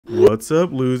What's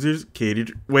up, losers?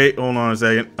 Katie. Wait, hold on a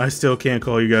second. I still can't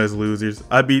call you guys losers.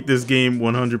 I beat this game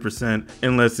 100%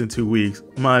 in less than 2 weeks.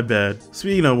 My bad.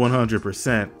 Speaking of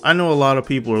 100%, I know a lot of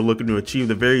people are looking to achieve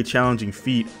the very challenging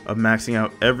feat of maxing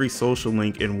out every social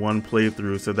link in one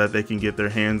playthrough so that they can get their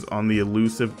hands on the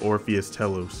elusive Orpheus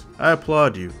Telos. I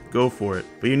applaud you. Go for it.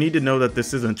 But you need to know that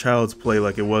this isn't child's play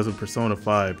like it was in Persona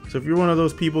 5. So if you're one of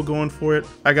those people going for it,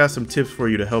 I got some tips for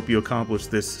you to help you accomplish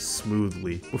this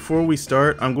smoothly. Before we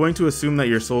start, I'm going to assume that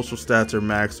your social stats are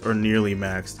maxed or nearly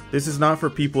maxed. This is not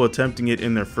for people attempting it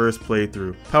in their first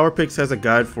playthrough. PowerPix has a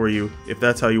guide for you if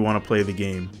that's how you want to play the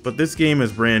game. But this game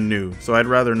is brand new, so I'd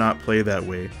rather not play that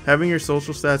way. Having your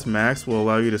social stats maxed will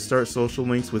allow you to start social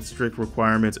links with strict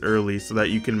requirements early so that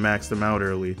you can max them out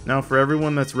early. Now for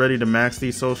everyone that's ready to max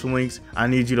these social links, I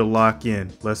need you to lock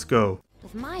in. Let's go.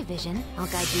 With my vision, I'll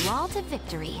guide you all to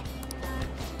victory.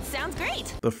 Sounds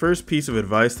great! The first piece of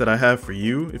advice that I have for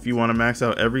you, if you want to max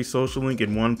out every social link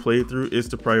in one playthrough, is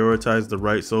to prioritize the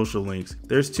right social links.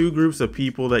 There's two groups of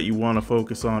people that you want to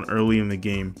focus on early in the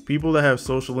game. People that have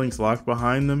social links locked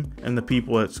behind them, and the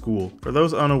people at school. For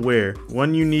those unaware,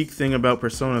 one unique thing about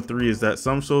Persona 3 is that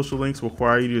some social links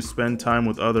require you to spend time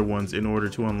with other ones in order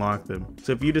to unlock them.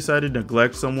 So if you decide to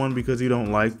neglect someone because you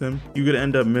don't like them, you could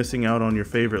end up missing out on your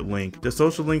favorite link. The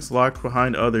social links locked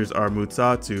behind others are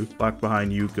Mutsatsu, locked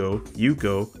behind Yuko,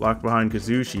 locked behind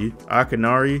Kazushi,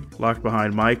 Akinari, locked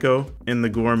behind Maiko, and the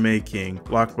Gourmet King,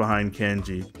 locked behind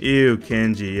Kenji. Ew,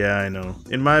 Kenji, yeah, I know.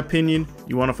 In my opinion,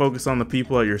 you want to focus on the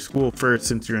people at your school first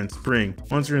since you're in spring.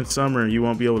 Once you're in summer, you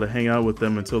won't be able to hang out with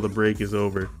them until the break is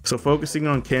over. So focusing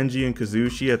on Kenji and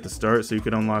Kazushi at the start so you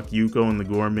can unlock Yuko and the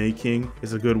Gourmet King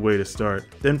is a good way to start.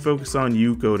 Then focus on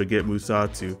Yuko to get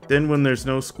Musatsu. Then when there's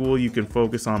no school, you can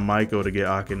focus on Maiko to get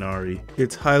Akinari.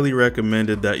 It's highly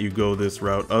recommended that you go this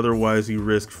route, otherwise you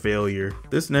risk failure.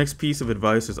 This next piece of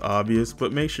advice is obvious,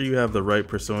 but make sure you have the right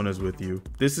personas with you.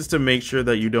 This is to make sure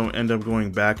that you don't end up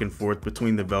going back and forth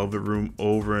between the Velvet Room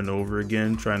over and over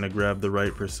again trying to grab the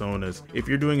right personas. If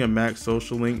you're doing a max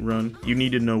social link run, you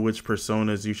need to know which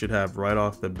personas you should have right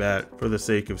off the bat for the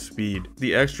sake of speed.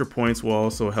 The extra points will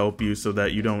also help you so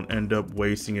that you don't end up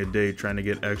wasting a day trying to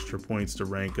get extra points to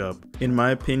rank up. In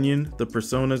my opinion, the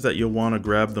personas that you'll want to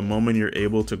grab the moment you're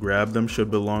able to grab them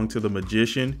should belong to the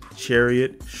Magician,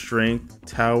 Chariot, Strength,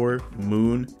 Tower,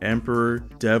 Moon, Emperor,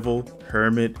 Devil,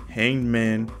 Hermit, Hanged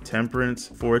Man, Temperance,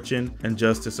 Fortune, and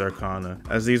Justice Arcana,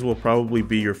 as these will probably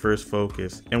be your first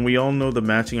focus. And we all know the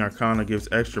matching Arcana gives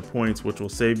extra points, which will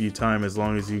save you time as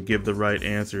long as you give the right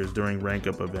answers during rank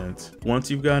up events.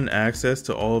 Once you've gotten access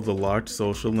to all of the locked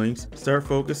social links, start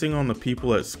focusing on the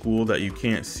people at school that you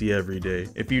can't see every day.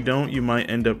 If you don't, you might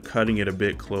end up cutting it a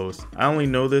bit close. I only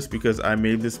know this because I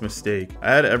made this mistake.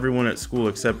 I had everyone at school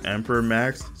except Emperor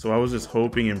maxed, so I was just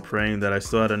hoping and praying that I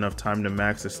still had enough time to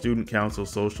max the student council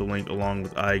social link along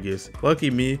with Aegis. Lucky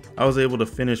me, I was able to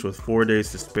finish with 4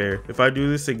 days to spare. If I do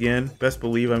this again, best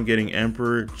believe I'm getting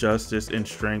Emperor, Justice, and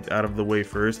Strength out of the way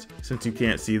first, since you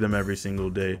can't see them every single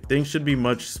day. Things should be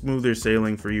much smoother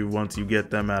sailing for you once you get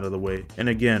them out of the way. And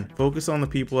again, focus on the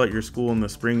people at your school in the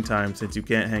springtime since you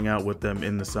can't hang out with them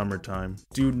in the summertime.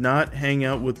 Do not hang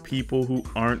out with people who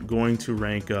aren't going to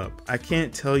rank up. I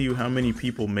can't tell you how many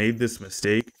people made this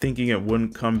mistake thinking it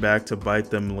wouldn't come back to bite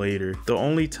them later. The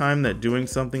only time that doing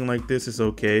something like this is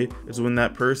okay is when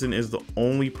that person is the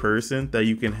only person that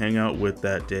you can hang out with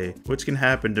that day, which can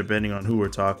happen depending on who we're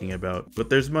talking about. But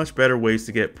there's much better ways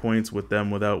to get points with them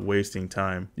without wasting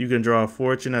time. You can draw a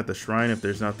fortune at the shrine if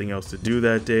there's nothing else to do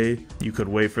that day. You could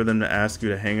wait for them to ask you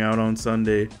to hang out on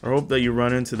Sunday, or hope that you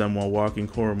run into them while walking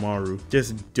Koromaru.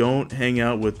 Just don't hang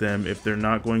out with them if they're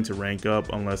not going to rank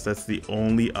up unless that's the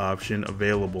only option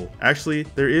available. Actually,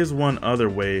 there is one other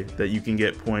way that you can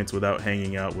get points without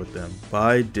hanging out with them.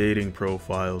 Buy dating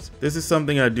profiles. This is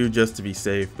something I do just to be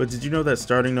safe, but did you know that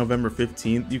starting November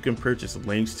 15th, you can purchase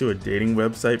links to a dating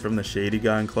website from the Shady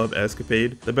Guy and Club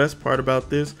Escapade? The best part about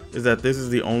this is that this is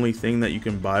the only thing that you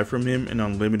can buy from him in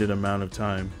an unlimited amount of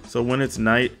time. So when it's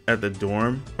night at the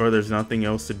dorm, or there's nothing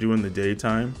else to do in the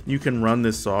daytime, you can run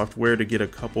this software to get a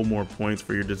couple more points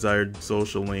for your desired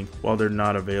social link while they're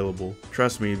not available.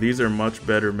 Trust me, these are much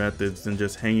better methods than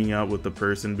just hanging out with the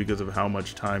person because of how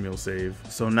much time you'll save.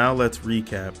 So now let's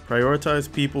recap.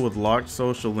 Prioritize people with locked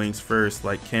social links first,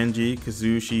 like Kenji,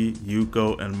 Kazushi,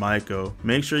 Yuko, and Maiko.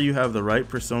 Make sure you have the right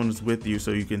personas with you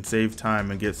so you can save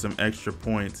time and get some extra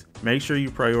points. Make sure you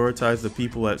prioritize the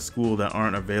people at school that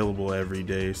aren't available every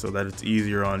day so that it's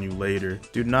easier on you later.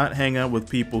 Do not hang out with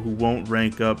people who won't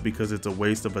rank up because it's a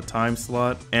waste of a time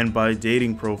slot, and buy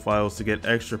dating profiles to get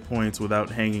extra points without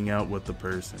hanging out with the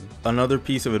person. Another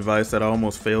piece of advice that I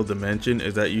almost failed to mention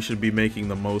is that you should be making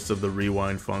the most of the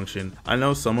rewind function. I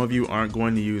know some of you aren't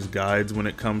going to use guides when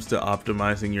it comes to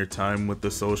optimizing your time with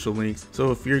the social links, so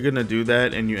if you're gonna do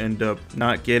that and you end up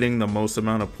not getting the most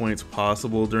amount of points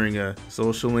possible during a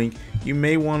social link, you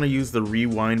may want to use the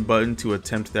rewind button to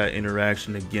attempt that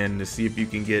interaction again to see if you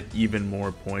can get even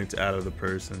more points out of the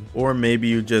person. Or maybe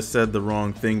you just said the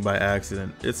wrong thing by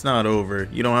accident. It's not over.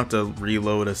 You don't have to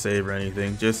reload a save or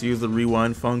anything. Just use the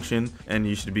rewind function and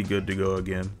you should be good to go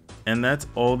again. And that's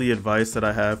all the advice that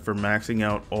I have for maxing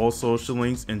out all social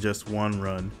links in just one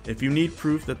run. If you need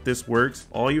proof that this works,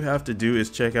 all you have to do is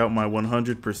check out my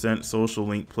 100% social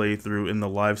link playthrough in the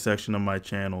live section of my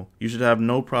channel. You should have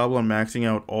no problem maxing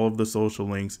out all of the social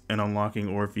links and unlocking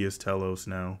Orpheus Telos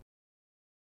now.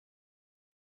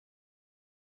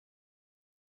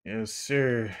 Yes,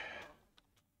 sir.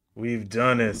 We've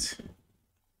done it.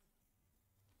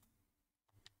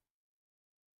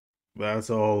 That's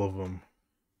all of them.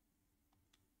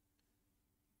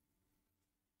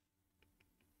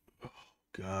 Oh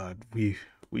God, we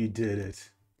did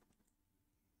it.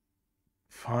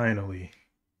 Finally.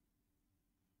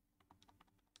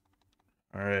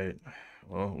 All right.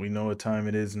 Well, we know what time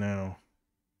it is now.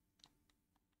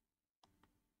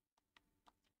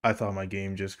 I thought my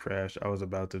game just crashed. I was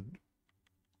about to.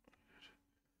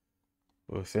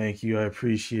 Well, thank you. I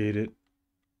appreciate it.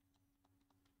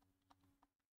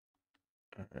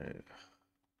 All right.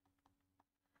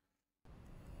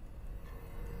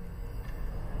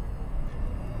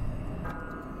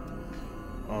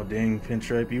 Oh dang,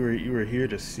 Pinstripe, you were here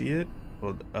to see it?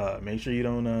 Well, make sure you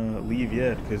don't leave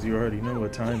yet, because you already know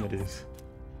what time it is.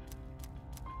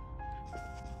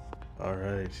 All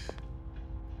right.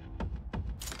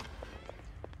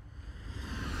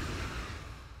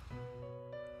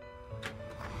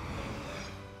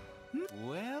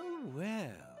 Well.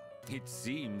 It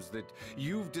seems that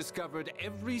you've discovered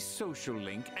every social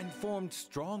link and formed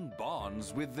strong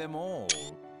bonds with them all.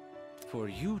 For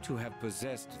you to have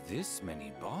possessed this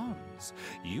many bonds,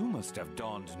 you must have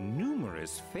donned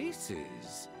numerous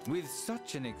faces. With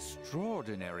such an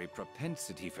extraordinary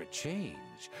propensity for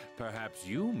change, perhaps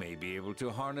you may be able to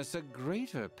harness a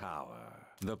greater power.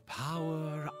 The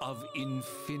power of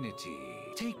infinity.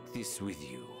 Take this with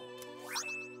you.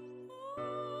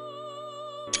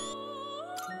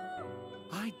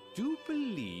 I do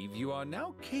believe you are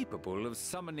now capable of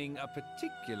summoning a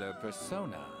particular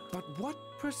persona. But what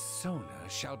persona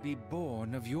shall be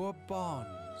born of your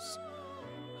bonds?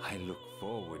 I look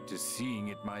forward to seeing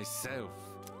it myself.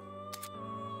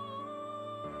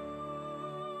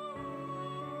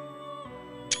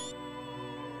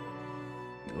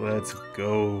 Let's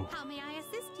go. How may I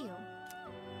assist you?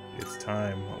 It's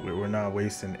time. We're not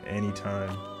wasting any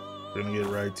time. We're gonna get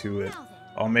right to it. Now then,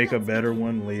 I'll make a let's better begin.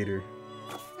 one later.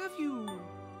 Have you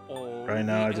all Right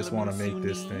now, the I just want to elements make you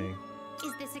this need? thing.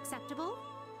 Is this acceptable?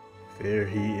 There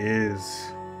he is.